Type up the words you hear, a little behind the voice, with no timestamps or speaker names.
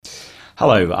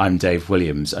Hello, I'm Dave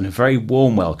Williams, and a very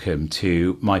warm welcome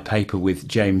to my paper with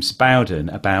James Bowden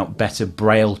about better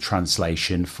Braille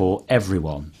translation for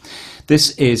everyone.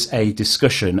 This is a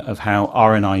discussion of how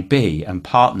RNIB and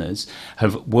partners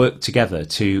have worked together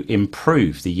to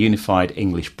improve the unified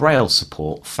English Braille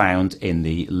support found in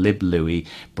the LibLouis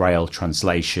Braille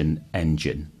translation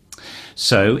engine.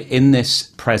 So in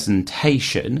this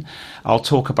presentation, I'll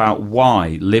talk about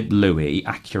why LibLouis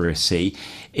accuracy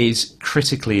is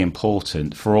critically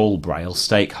important for all Braille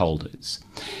stakeholders.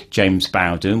 James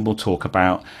Bowden will talk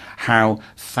about how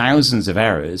thousands of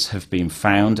errors have been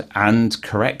found and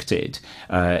corrected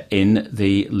in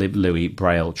the LibLouis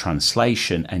Braille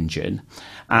translation engine.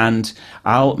 And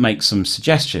I'll make some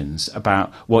suggestions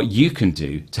about what you can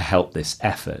do to help this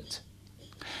effort.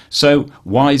 So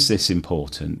why is this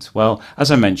important? Well, as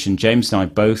I mentioned, James and I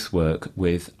both work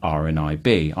with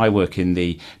RNIB. I work in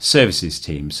the services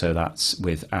team, so that's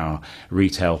with our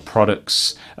retail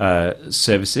products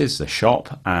services, the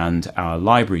shop, and our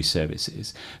library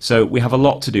services. So we have a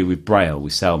lot to do with Braille.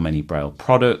 We sell many Braille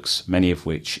products, many of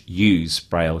which use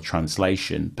Braille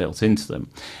translation built into them.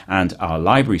 And our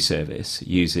library service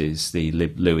uses the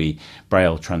LibLouis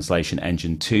Braille translation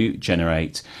engine to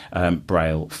generate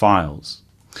Braille files.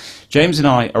 James and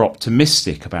I are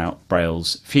optimistic about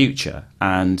Braille's future,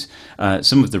 and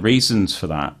some of the reasons for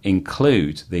that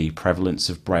include the prevalence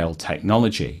of Braille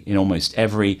technology. In almost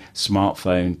every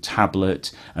smartphone,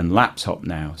 tablet and laptop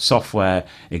now, software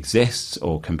exists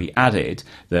or can be added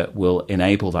that will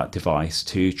enable that device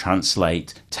to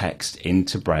translate text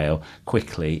into Braille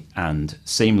quickly and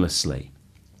seamlessly.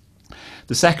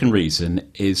 The second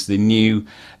reason is the new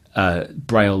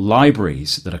Braille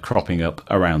libraries that are cropping up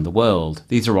around the world.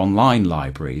 These are online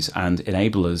libraries and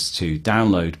enable us to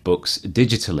download books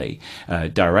digitally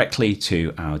directly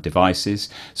to our devices.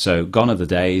 So gone are the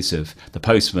days of the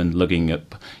postman lugging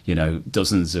up,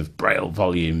 dozens of Braille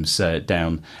volumes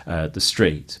down the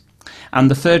street. And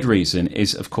the third reason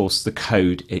is, of course, the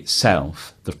code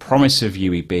itself. The promise of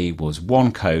UEB was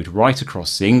one code right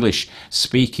across the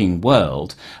English-speaking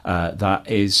world that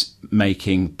is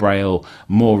making Braille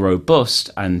more robust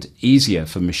and easier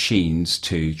for machines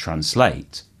to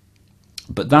translate.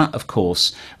 But that, of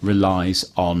course,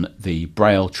 relies on the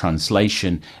Braille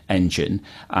translation engine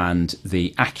and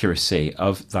the accuracy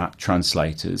of that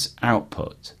translator's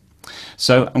output.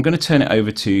 So I'm going to turn it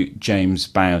over to James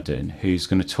Bowden, who's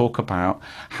going to talk about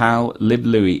how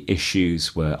LibLouis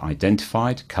issues were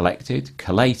identified, collected,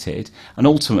 collated, and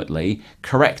ultimately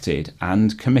corrected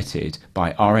and committed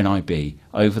by RNIB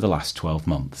over the last 12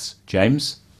 months.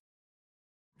 James?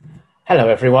 Hello,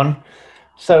 everyone.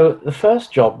 So the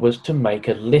first job was to make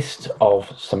a list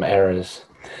of some errors,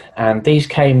 and these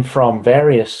came from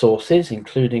various sources,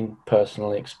 including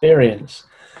personal experience.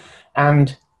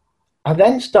 And I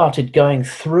then started going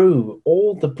through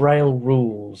all the Braille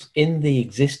rules in the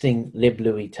existing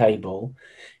LibLouis table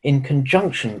in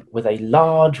conjunction with a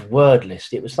large word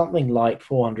list. It was something like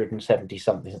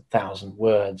 470-something thousand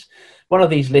words. One of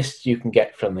these lists you can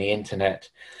get from the internet.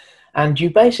 And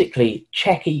you basically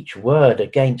check each word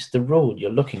against the rule you're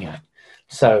looking at.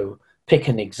 So pick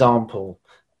an example,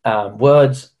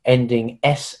 words ending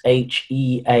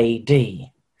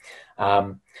S-H-E-A-D.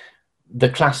 The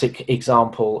classic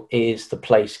example is the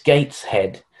place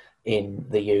Gateshead in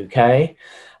the UK,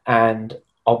 and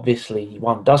obviously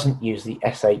one doesn't use the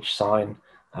SH sign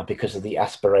because of the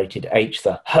aspirated H,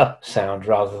 the H sound,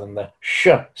 rather than the sh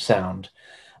sound.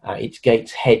 It's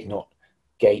Gateshead, not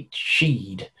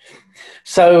Gateshead.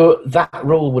 So that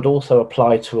rule would also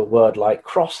apply to a word like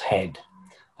crosshead,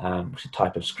 which is a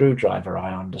type of screwdriver,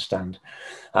 I understand.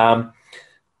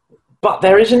 But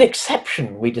there is an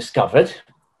exception we discovered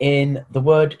in the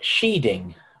word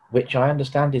sheeding, which I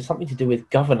understand is something to do with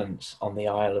governance on the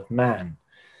Isle of Man.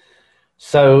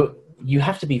 So you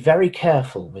have to be very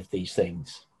careful with these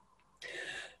things.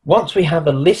 Once we have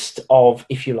a list of,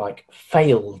 if you like,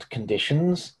 failed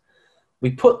conditions, we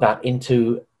put that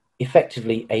into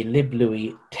effectively a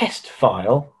LibLouis test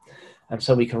file, and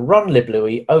so we can run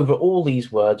LibLouis over all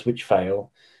these words which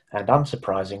fail, and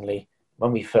unsurprisingly,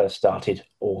 when we first started,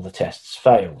 all the tests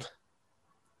failed.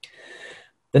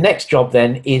 The next job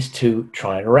then is to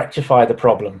try and rectify the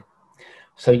problem.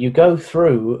 So you go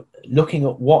through looking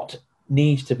at what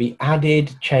needs to be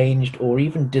added, changed, or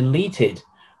even deleted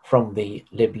from the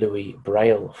LibLouis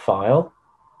Braille file,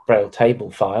 Braille table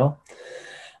file,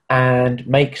 and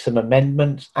make some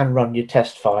amendments and run your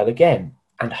test file again.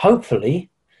 And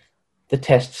hopefully the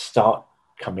tests start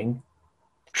coming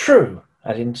true,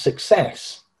 as in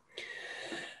success.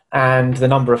 And the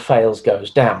number of fails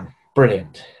goes down.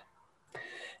 Brilliant.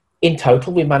 In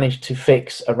total, we managed to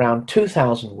fix around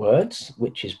 2,000 words,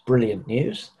 which is brilliant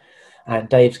news. And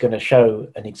Dave's going to show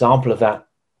an example of that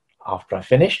after I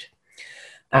finished.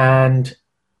 And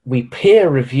we peer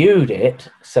reviewed it.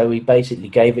 So we basically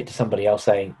gave it to somebody else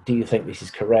saying, do you think this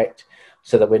is correct?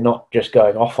 So that we're not just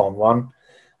going off on one.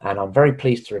 And I'm very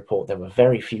pleased to report there were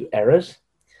very few errors.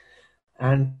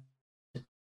 And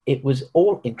it was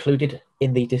all included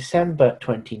in the December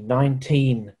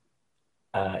 2019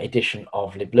 edition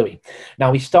of LibLouis.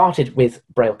 Now, we started with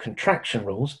Braille contraction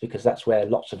rules because that's where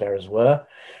lots of errors were,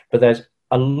 but there's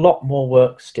a lot more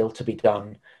work still to be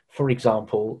done. For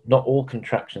example, not all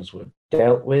contractions were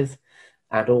dealt with,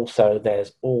 and also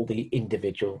there's all the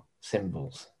individual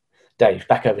symbols. Dave,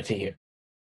 back over to you.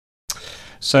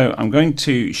 So I'm going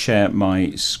to share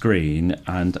my screen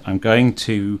and I'm going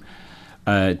to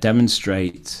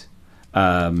demonstrate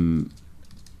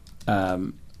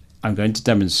I'm going to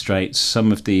demonstrate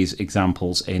some of these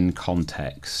examples in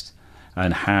context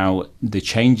and how the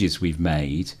changes we've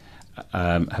made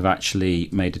have actually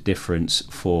made a difference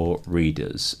for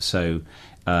readers. So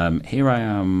here I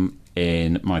am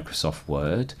in Microsoft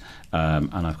Word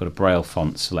and I've got a Braille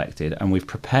font selected, and we've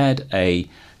prepared a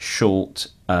short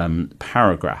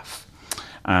paragraph,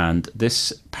 and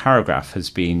this paragraph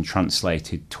has been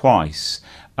translated twice.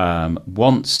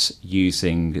 Once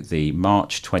using the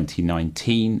March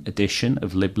 2019 edition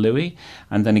of LibLouis,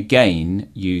 and then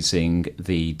again using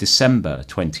the December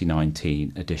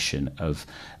 2019 edition of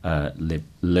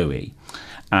LibLouis.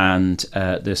 And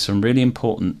there's some really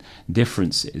important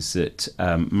differences that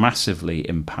massively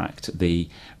impact the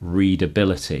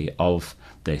readability of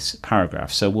this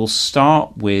paragraph. So we'll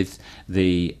start with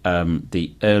the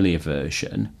earlier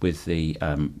version with the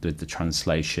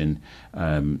translation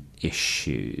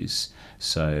issues.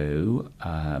 So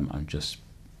I'm just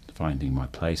finding my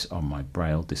place on my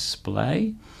Braille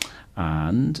display,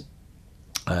 and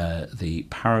the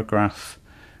paragraph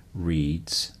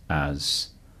reads as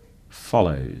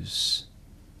follows.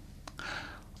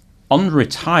 On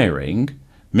retiring,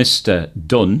 Mr.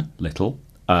 Dunn Little,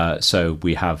 so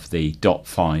we have the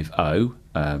 .50,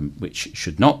 which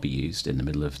should not be used in the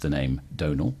middle of the name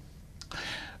Donal,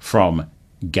 from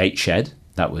Gateshed.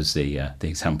 That was the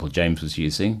example James was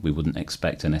using. We wouldn't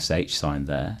expect an SH sign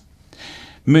there.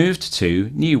 Moved to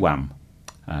Newham,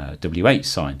 WH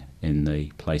sign in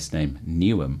the place name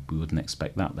Newham. We wouldn't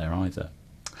expect that there either.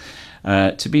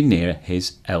 To be near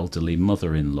his elderly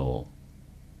mother-in-law,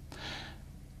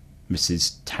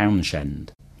 Mrs.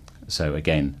 Townshend. So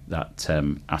again, that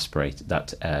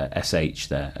SH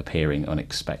there appearing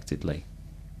unexpectedly.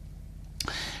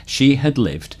 She had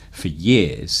lived for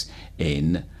years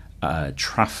in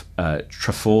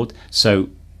Trafford. So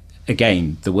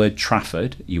again, the word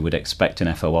Trafford, you would expect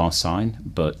an FOR sign,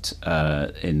 but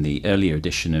in the earlier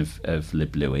edition of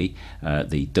LibLouis,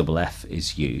 the double F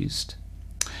is used.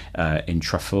 In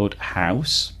Trafford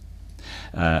House,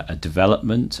 a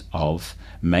development of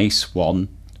Mace 1,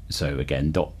 so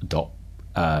again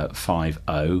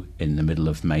 .50 in the middle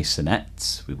of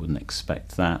masonettes, we wouldn't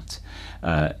expect that,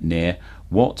 near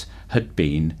what had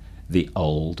been the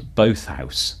old Both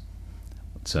House.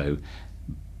 So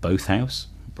Both House,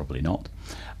 probably not.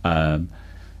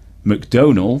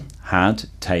 MacDonald had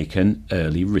taken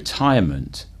early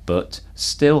retirement, but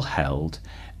still held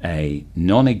a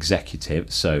non-executive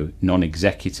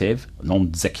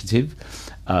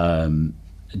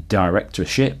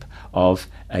directorship of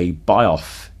a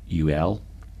Bioff UL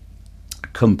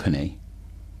company.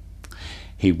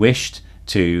 He wished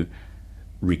to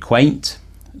reacquaint,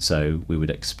 so we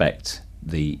would expect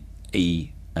the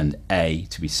E and A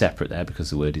to be separate there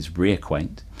because the word is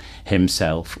reacquaint,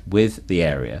 himself with the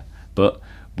area, but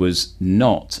was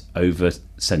not over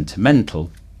sentimental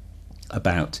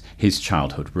about his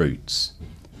childhood roots.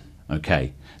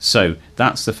 Okay, so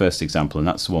that's the first example, and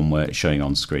that's the one we're showing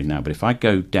on screen now. But if I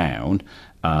go down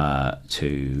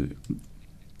to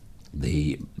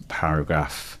the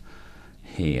paragraph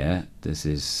here, this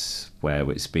is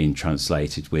where it's been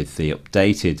translated with the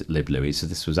updated LibLouis. So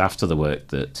this was after the work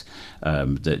that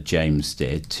that James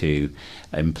did to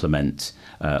implement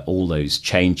all those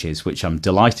changes, which I'm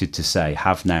delighted to say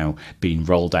have now been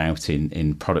rolled out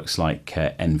in products like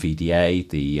NVDA.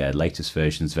 The latest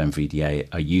versions of NVDA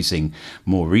are using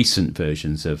more recent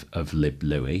versions of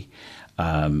LibLouis.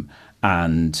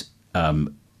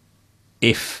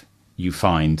 If you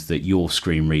find that your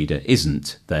screen reader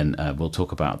isn't, then we'll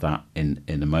talk about that in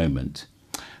a moment.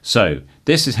 So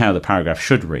this is how the paragraph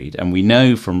should read, and we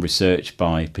know from research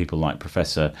by people like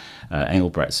Professor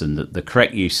Engelbretson that the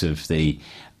correct use of the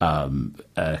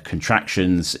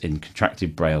contractions in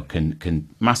contracted Braille can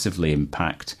massively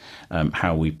impact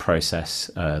how we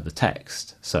process the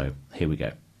text. So here we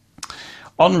go.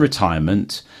 On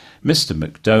retirement, Mr.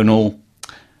 McDonald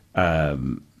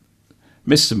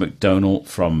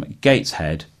from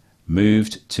Gateshead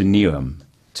moved to Newham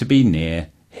to be near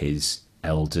his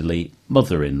elderly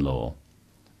mother-in-law,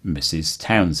 Mrs.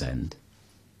 Townsend.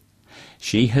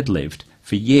 She had lived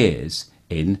for years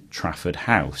in Trafford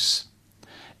House,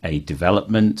 a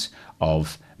development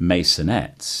of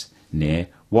maisonettes near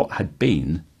what had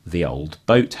been the old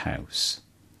boathouse.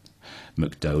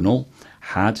 MacDonald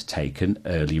had taken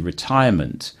early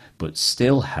retirement, but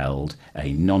still held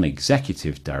a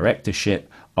non-executive directorship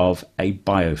of a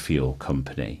biofuel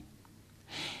company.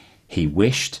 He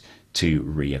wished to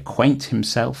reacquaint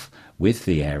himself with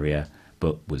the area,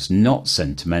 but was not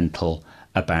sentimental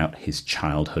about his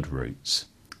childhood roots.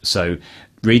 So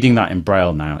reading that in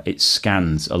Braille now, it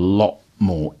scans a lot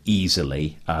more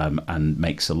easily and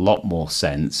makes a lot more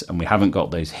sense, and we haven't got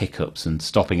those hiccups and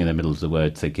stopping in the middle of the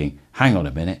word thinking, hang on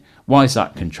a minute, why is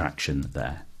that contraction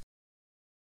there?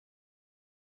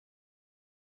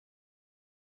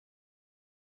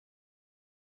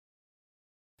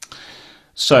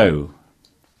 So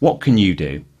what can you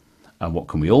do, and what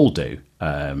can we all do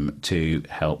to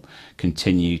help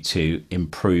continue to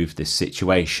improve this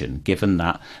situation, given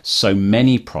that so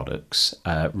many products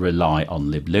rely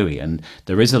on LibLouis? And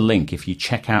there is a link. If you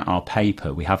check out our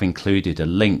paper, we have included a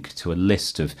link to a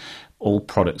list of all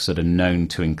products that are known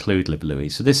to include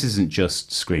LibLouis. So this isn't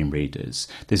just screen readers.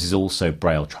 This is also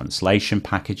Braille translation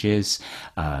packages.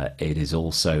 It is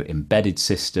also embedded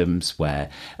systems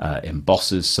where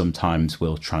embossers sometimes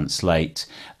will translate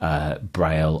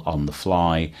Braille on the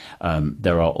fly.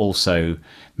 There are also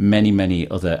many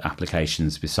other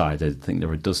applications besides. I think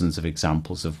there are dozens of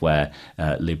examples of where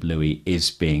LibLouis is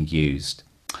being used.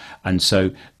 And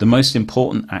so the most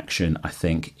important action, I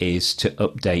think, is to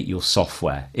update your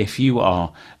software. If you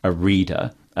are a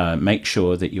reader, make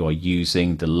sure that you are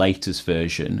using the latest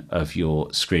version of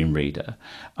your screen reader.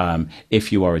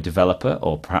 If you are a developer,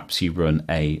 or perhaps you run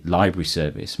a library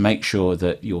service, make sure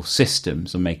that your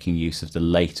systems are making use of the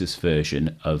latest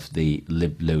version of the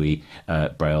LibLouis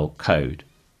Braille code.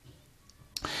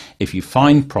 If you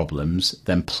find problems,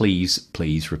 then please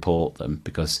report them,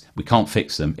 because we can't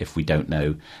fix them if we don't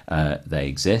know they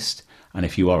exist. And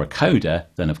if you are a coder,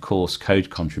 then of course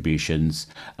code contributions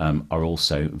are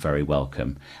also very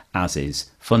welcome, as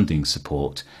is funding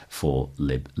support for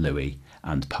LibLouis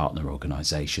and partner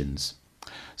organisations.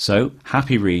 So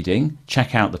happy reading,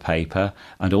 check out the paper,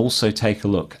 and also take a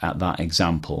look at that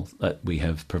example that we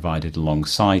have provided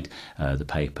alongside the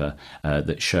paper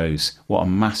that shows what a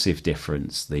massive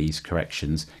difference these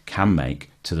corrections can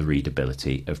make to the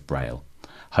readability of Braille.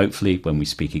 Hopefully when we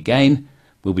speak again,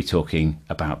 we'll be talking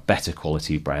about better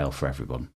quality Braille for everyone.